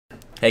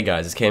Hey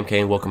guys, it's Cam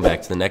Kane. Welcome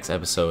back to the next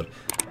episode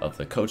of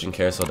the Coaching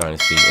Carousel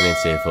Dynasty in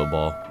NCAA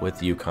football with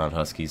the UCONN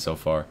Huskies so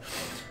far.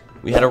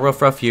 We had a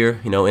rough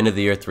year, end of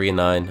the year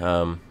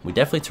 3-9. We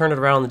definitely turned it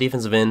around on the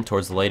defensive end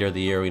towards the later of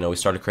the year. We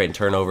started creating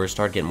turnovers,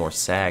 started getting more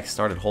sacks,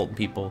 started holding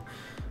people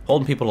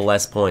to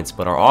less points.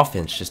 But our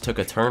offense just took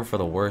a turn for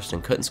the worst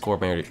and couldn't score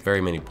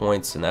very many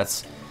points, and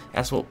that's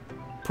what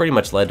pretty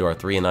much led to our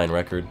 3-9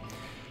 record.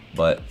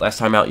 But last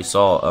time out, you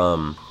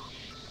saw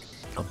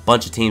a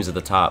bunch of teams at the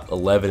top,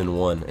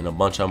 11-1, and a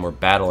bunch of them were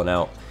battling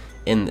out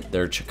in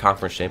their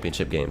conference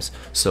championship games.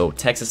 So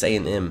Texas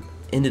A&M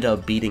ended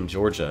up beating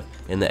Georgia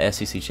in the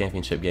SEC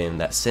championship game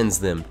that sends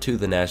them to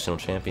the national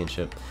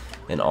championship.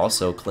 And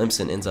also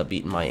Clemson ends up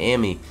beating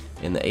Miami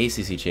in the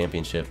ACC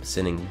championship,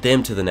 sending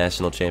them to the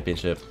national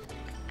championship.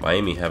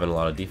 Miami having a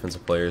lot of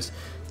defensive players.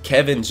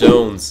 Kevin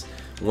Jones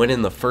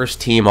winning the first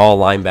team middle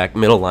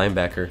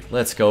linebacker.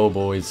 Let's go,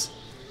 boys.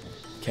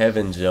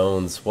 Kevin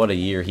Jones, what a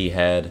year he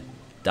had,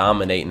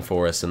 dominating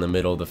for us in the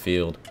middle of the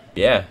field.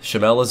 Yeah,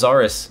 Shamel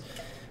Lazaris,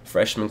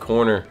 freshman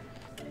corner,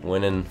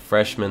 winning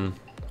freshman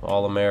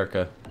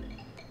All-American,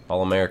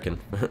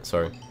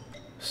 sorry.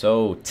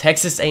 So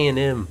Texas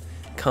A&M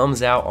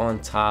comes out on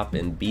top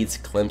and beats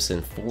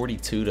Clemson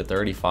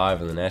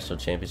 42-35 in the national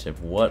championship.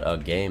 What a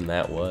game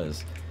that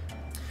was.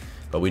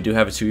 But we do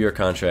have a 2-year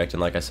contract, and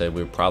like I said,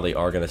 we probably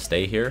are going to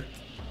stay here.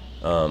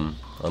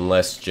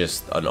 Unless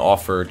just an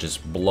offer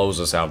just blows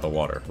us out of the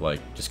water,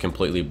 like just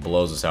completely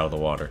blows us out of the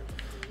water.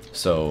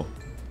 So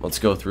let's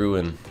go through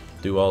and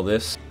do all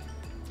this.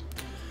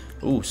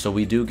 Ooh, so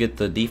we do get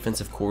the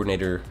defensive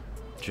coordinator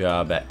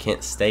job at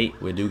Kent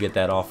State. We do get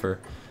that offer,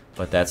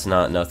 but that's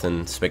not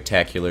nothing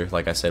spectacular.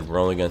 Like I said, we're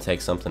only going to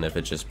take something if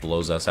it just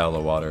blows us out of the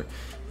water.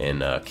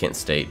 And Kent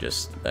State,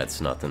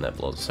 that's nothing that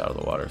blows us out of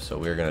the water. So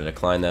we're going to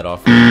decline that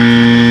offer.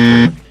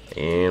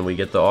 And we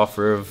get the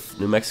offer of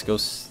New Mexico.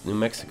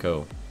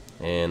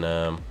 And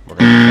we're going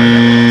to decline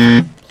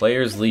that one.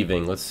 Players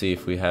leaving. Let's see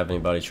if we have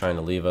anybody trying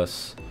to leave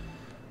us.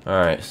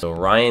 Alright, so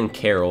Ryan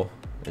Carroll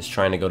is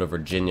trying to go to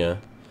Virginia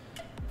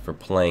for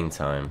playing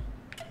time.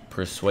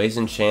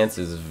 Persuasion chance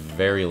is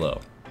very low.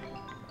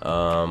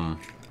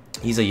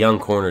 He's a young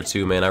corner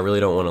too, man. I really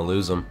don't want to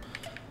lose him.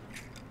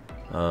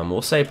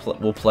 We'll say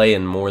we'll play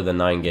in more than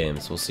 9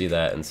 games. We'll see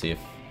that and see if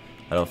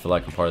I don't feel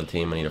like I'm part of the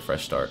team. I need a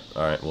fresh start.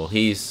 Alright, well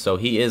he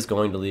is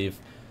going to leave.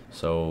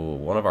 So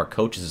one of our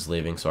coaches is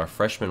leaving. So our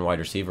freshman wide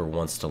receiver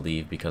wants to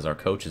leave because our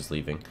coach is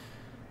leaving.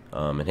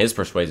 And his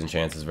persuasion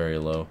chance is very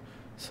low.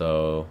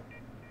 So,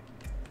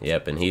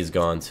 yep, and he's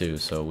gone too.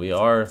 So we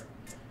are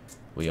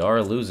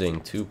losing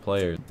 2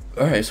 players.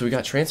 All right, so we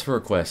got transfer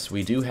requests.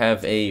 We do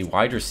have a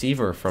wide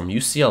receiver from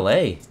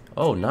UCLA.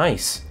 Oh,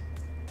 nice.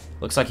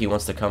 Looks like he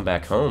wants to come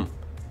back home.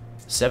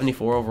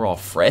 74 overall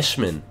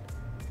freshman.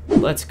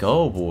 Let's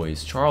go,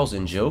 boys. Charles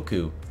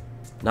Njoku.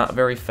 Not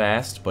very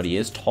fast, but he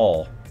is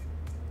tall.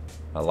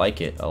 I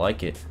like it.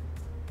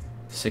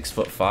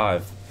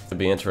 6'5". It'd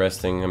be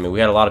interesting. I mean,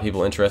 we had a lot of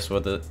people interested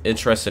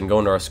in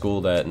going to our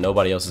school that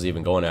nobody else is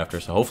even going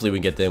after. So hopefully we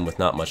get them with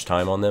not much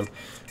time on them.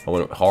 I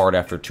went hard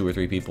after 2 or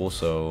 3 people,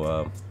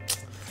 so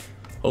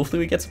hopefully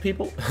we get some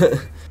people.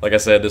 Like I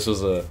said, this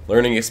was a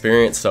learning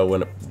experience. So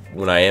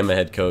when I am a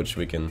head coach,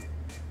 we can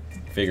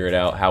figure it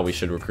out how we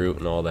should recruit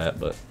and all that.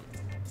 But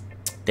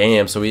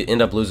damn, so we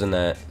end up losing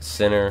that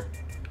center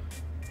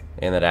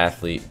and that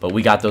athlete. But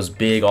we got those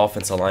big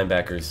outside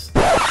linebackers.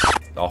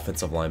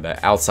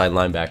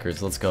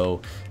 Let's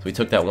go. So we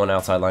took that one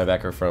outside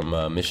linebacker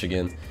from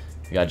Michigan.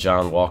 We got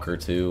John Walker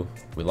too.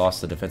 We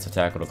lost the defensive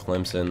tackle to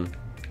Clemson,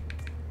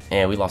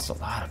 and we lost a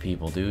lot of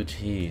people, dude.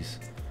 Jeez.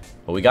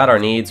 But we got our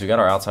needs. We got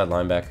our outside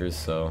linebackers.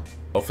 So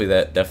hopefully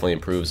that definitely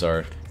improves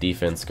our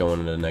defense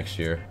going into next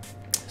year.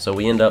 So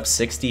we end up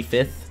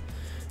 65th.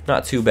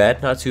 Not too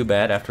bad.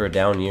 After a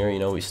down year,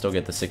 we still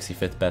get the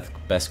 65th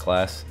best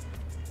class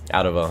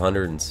out of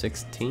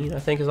 116. I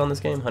think is on this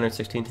game.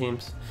 116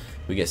 teams.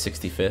 We get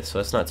 65th, so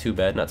that's not too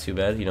bad,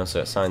 so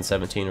it signed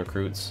 17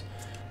 recruits.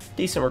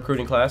 Decent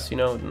recruiting class,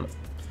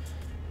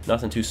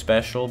 nothing too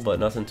special, but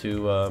nothing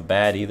too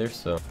bad either.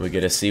 So we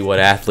get to see what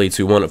athletes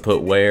we want to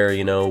put where,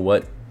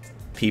 what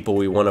people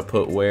we want to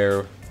put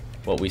where,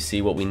 what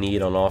we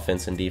need on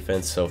offense and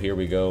defense. So here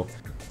we go.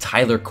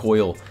 Tyler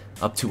Coyle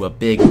up to a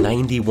big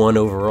 91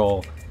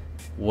 overall.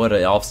 What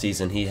an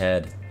offseason he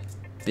had.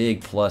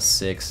 Big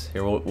 +6.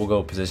 Here we'll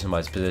go position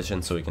by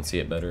position so we can see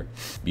it better.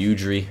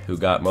 Budry, who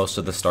got most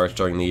of the starts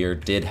during the year,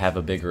 did have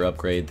a bigger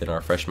upgrade than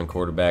our freshman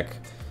quarterback,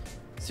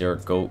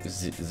 Zergiotis,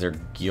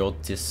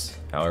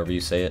 however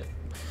you say it.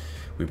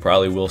 We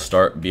probably will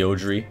start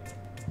Budry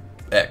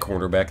at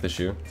cornerback this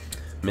year.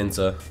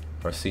 Minza,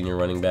 our senior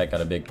running back, got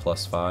a big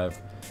 +5.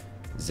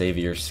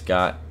 Xavier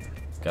Scott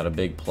got a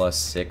big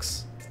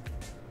 +6.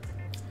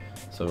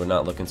 So we're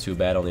not looking too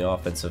bad on the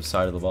offensive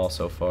side of the ball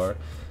so far.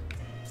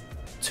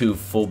 2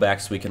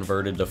 fullbacks we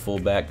converted to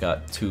fullback,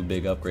 got 2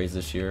 big upgrades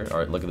this year. All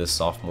right, look at this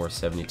sophomore,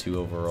 72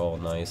 overall,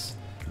 nice.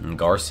 And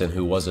Garson,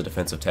 who was a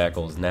defensive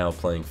tackle, is now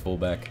playing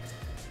fullback.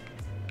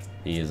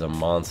 He is a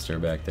monster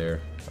back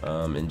there.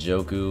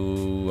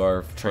 Njoku,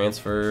 our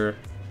transfer,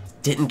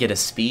 Didn't get a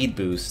speed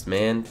boost,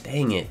 man.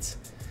 Dang it.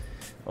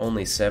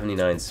 Only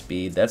 79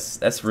 speed.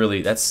 That's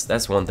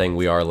one thing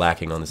we are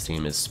lacking on this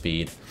team is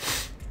speed.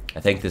 I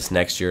think this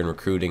next year in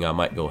recruiting, I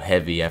might go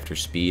heavy after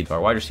speed.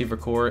 Our wide receiver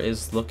core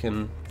is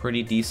looking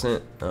pretty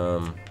decent.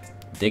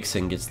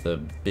 Dixon gets the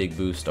big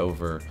boost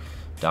over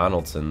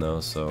Donaldson, though.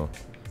 So,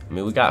 I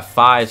mean, we got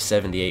 5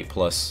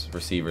 78-plus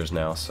receivers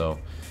now. So,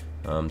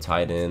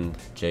 tight end,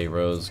 J.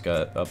 Rose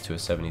got up to a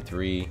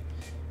 73.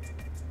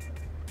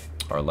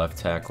 Our left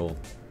tackle,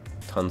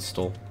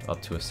 Tunstall,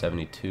 up to a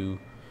 72.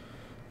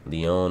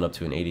 Leon up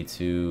to an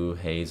 82.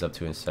 Hayes up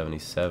to a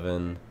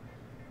 77.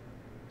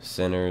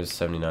 Centers,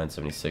 79,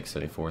 76,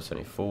 74,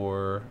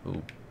 74.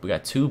 Ooh, we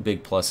got 2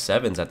 big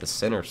 +7s at the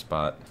center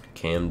spot.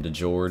 Cam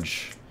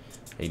DeGeorge,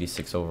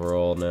 86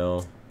 overall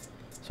now.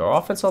 So our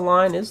offensive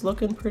line is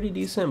looking pretty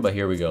decent, but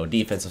here we go.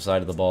 Defensive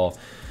side of the ball.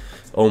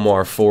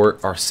 Omar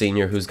Fort, our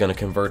senior, who's going to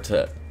convert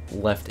to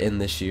left end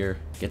this year,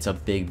 gets a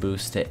big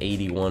boost to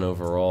 81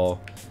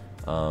 overall.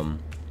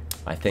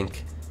 I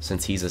think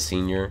since he's a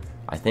senior,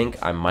 I think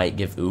I might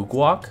give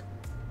Ugwak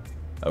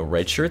a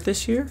red shirt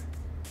this year.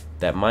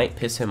 That might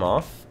piss him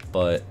off,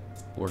 but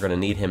we're going to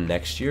need him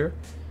next year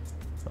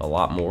a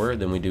lot more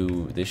than we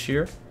do this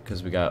year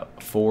because we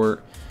got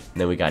Fort,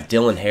 and then we got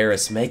Dylan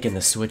Harris making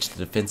the switch to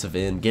defensive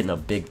end, getting a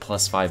big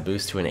 +5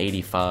 boost to an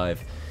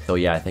 85. So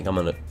yeah, I think I'm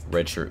going to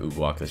redshirt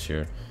Ugwak this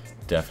year,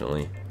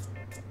 definitely.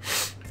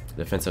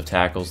 Defensive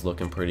tackles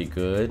looking pretty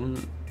good.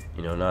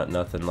 You know,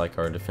 nothing like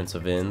our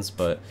defensive ends,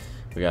 but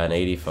we got an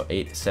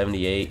 88,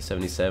 78,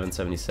 77,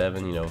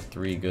 77, you know,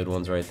 3 good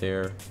ones right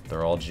there.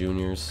 They're all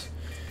juniors.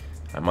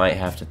 I might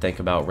have to think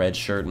about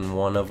redshirting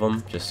one of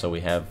them just so we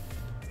have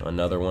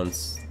another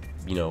one's,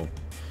 you know,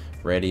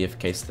 ready in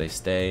case they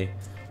stay.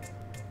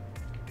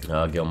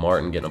 Gil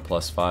Martin getting a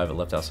 +5 at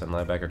left outside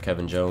linebacker.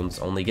 Kevin Jones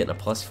only getting a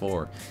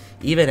 +4.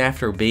 Even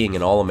after being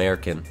an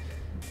All-American,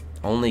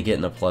 only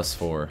getting a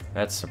 +4.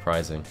 That's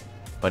surprising.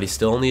 But he's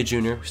still only a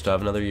junior. We still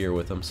have another year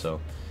with him, so...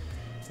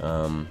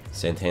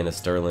 Santana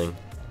Sterling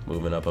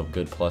moving up a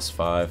good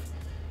 +5.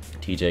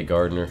 TJ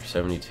Gardner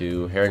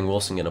 72. Herring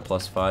Wilson getting a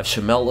 +5.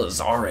 Shamel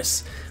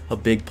Lazarus a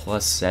big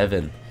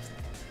 +7.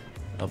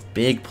 A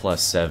big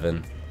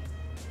 +7.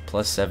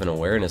 +7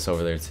 awareness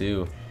over there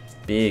too.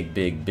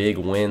 Big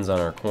wins on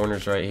our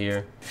corners right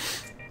here.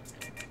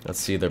 Let's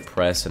see their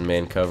press and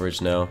man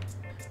coverage now.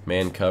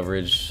 Man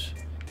coverage,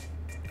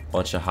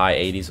 bunch of high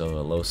 80s, oh,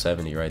 a low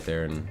 70 right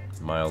there, and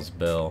Miles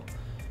Bell.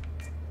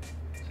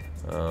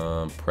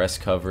 Press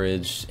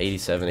coverage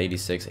 87,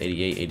 86,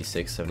 88,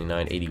 86,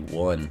 79,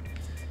 81.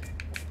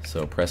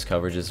 So press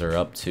coverages are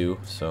up too.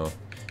 So,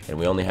 and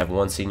we only have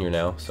one senior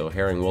now. So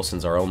Herring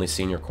Wilson's our only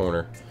senior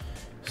corner.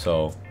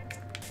 So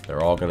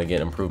they're all going to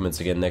get improvements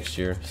again next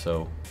year.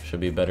 So should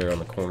be better on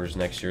the corners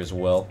next year as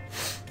well.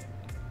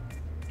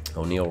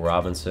 O'Neal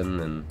Robinson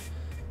and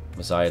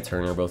Messiah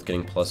Turner both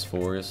getting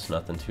 +4s.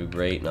 Nothing too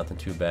great, nothing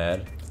too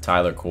bad.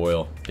 Tyler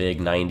Coyle, big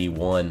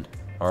 91.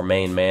 Our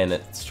main man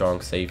at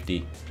strong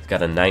safety. He's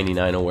got a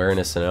 99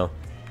 awareness now.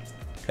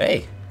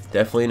 Hey,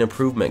 definitely an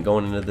improvement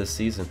going into this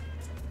season.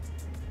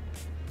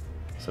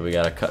 So we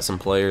got to cut some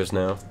players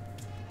now.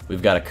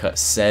 We've got to cut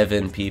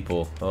 7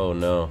 people. Oh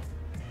no.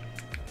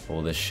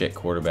 Well, this shit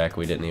quarterback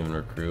we didn't even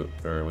recruit.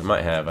 Or we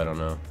might have, I don't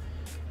know.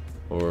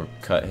 Or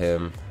cut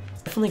him.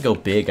 Definitely go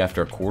big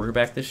after a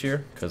quarterback this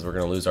year because we're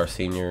going to lose our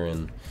senior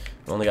and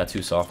we only got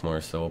 2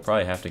 sophomores, so we'll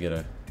probably have to get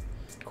a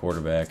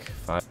quarterback.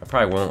 I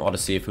probably won't. I'll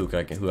just see if who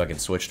I can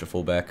switch to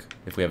fullback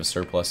if we have a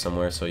surplus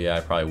somewhere. So yeah, I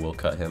probably will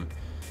cut him.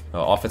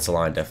 Offensive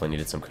line definitely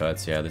needed some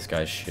cuts. Yeah, this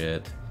guy's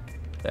shit.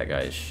 That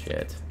guy is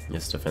shit.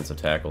 This defensive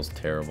tackle's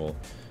terrible.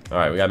 All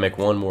right, we gotta make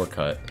one more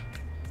cut.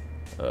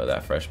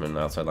 That freshman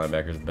outside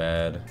linebacker's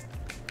bad.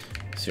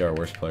 See our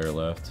worst player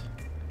left.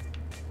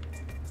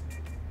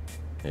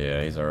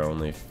 Yeah, he's our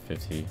only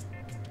 50.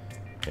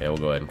 Yeah, we'll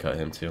go ahead and cut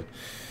him too.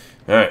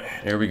 All right,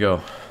 here we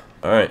go.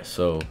 All right,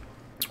 so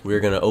we're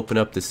going to open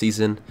up the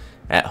season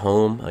at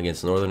home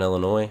against Northern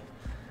Illinois.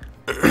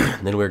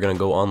 Then we're going to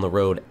go on the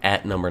road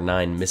at number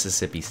 9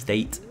 Mississippi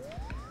State.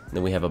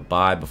 Then we have a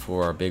bye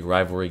before our big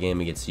rivalry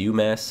game against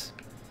UMass.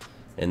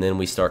 And then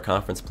we start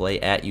conference play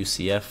at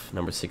UCF,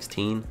 number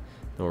 16.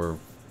 Then we're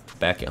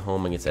back at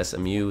home against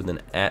SMU,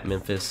 then at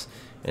Memphis,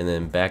 and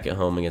then back at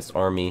home against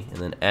Army, and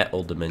then at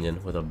Old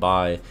Dominion with a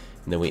bye.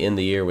 And then we end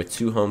the year with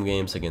 2 home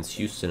games against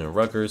Houston and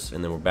Rutgers,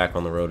 and then we're back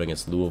on the road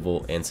against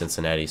Louisville and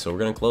Cincinnati. So we're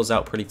going to close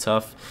out pretty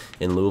tough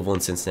in Louisville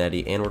and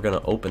Cincinnati, and we're going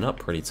to open up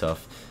pretty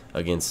tough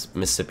against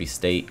Mississippi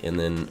State, and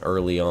then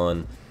early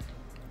on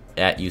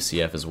at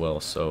UCF as well.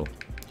 So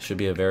should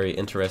be a very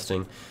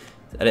interesting.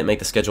 I didn't make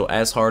the schedule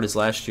as hard as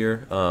last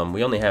year.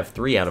 We only have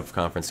 3 out of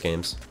conference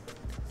games.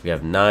 We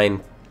have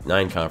 9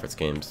 conference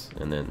games,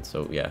 and then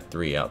so yeah,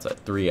 3 out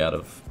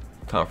of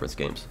conference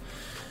games.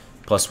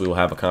 Plus we will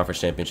have a conference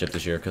championship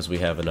this year because we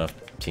have enough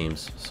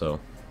teams, so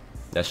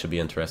that should be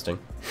interesting.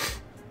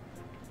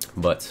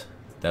 But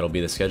that'll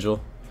be the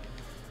schedule.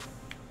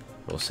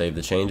 We'll save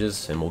the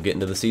changes and we'll get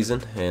into the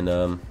season.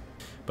 And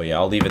but yeah,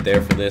 I'll leave it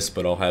there for this,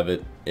 but I'll have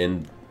it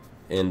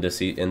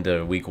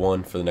into week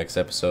 1 for the next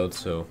episode.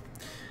 So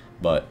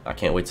But I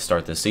can't wait to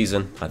start this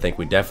season. I think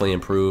we definitely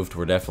improved.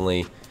 We're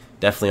definitely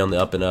on the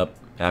up and up.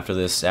 After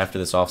this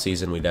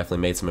offseason, we definitely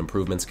made some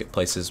improvements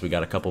places. We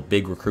got a couple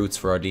big recruits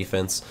for our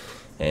defense,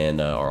 and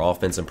our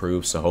offense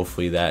improved, so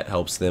hopefully that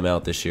helps them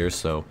out this year.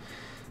 So,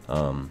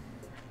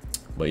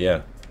 but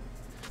yeah,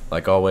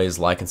 like always,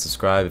 like and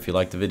subscribe if you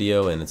like the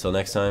video, and until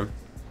next time,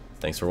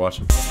 thanks for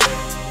watching.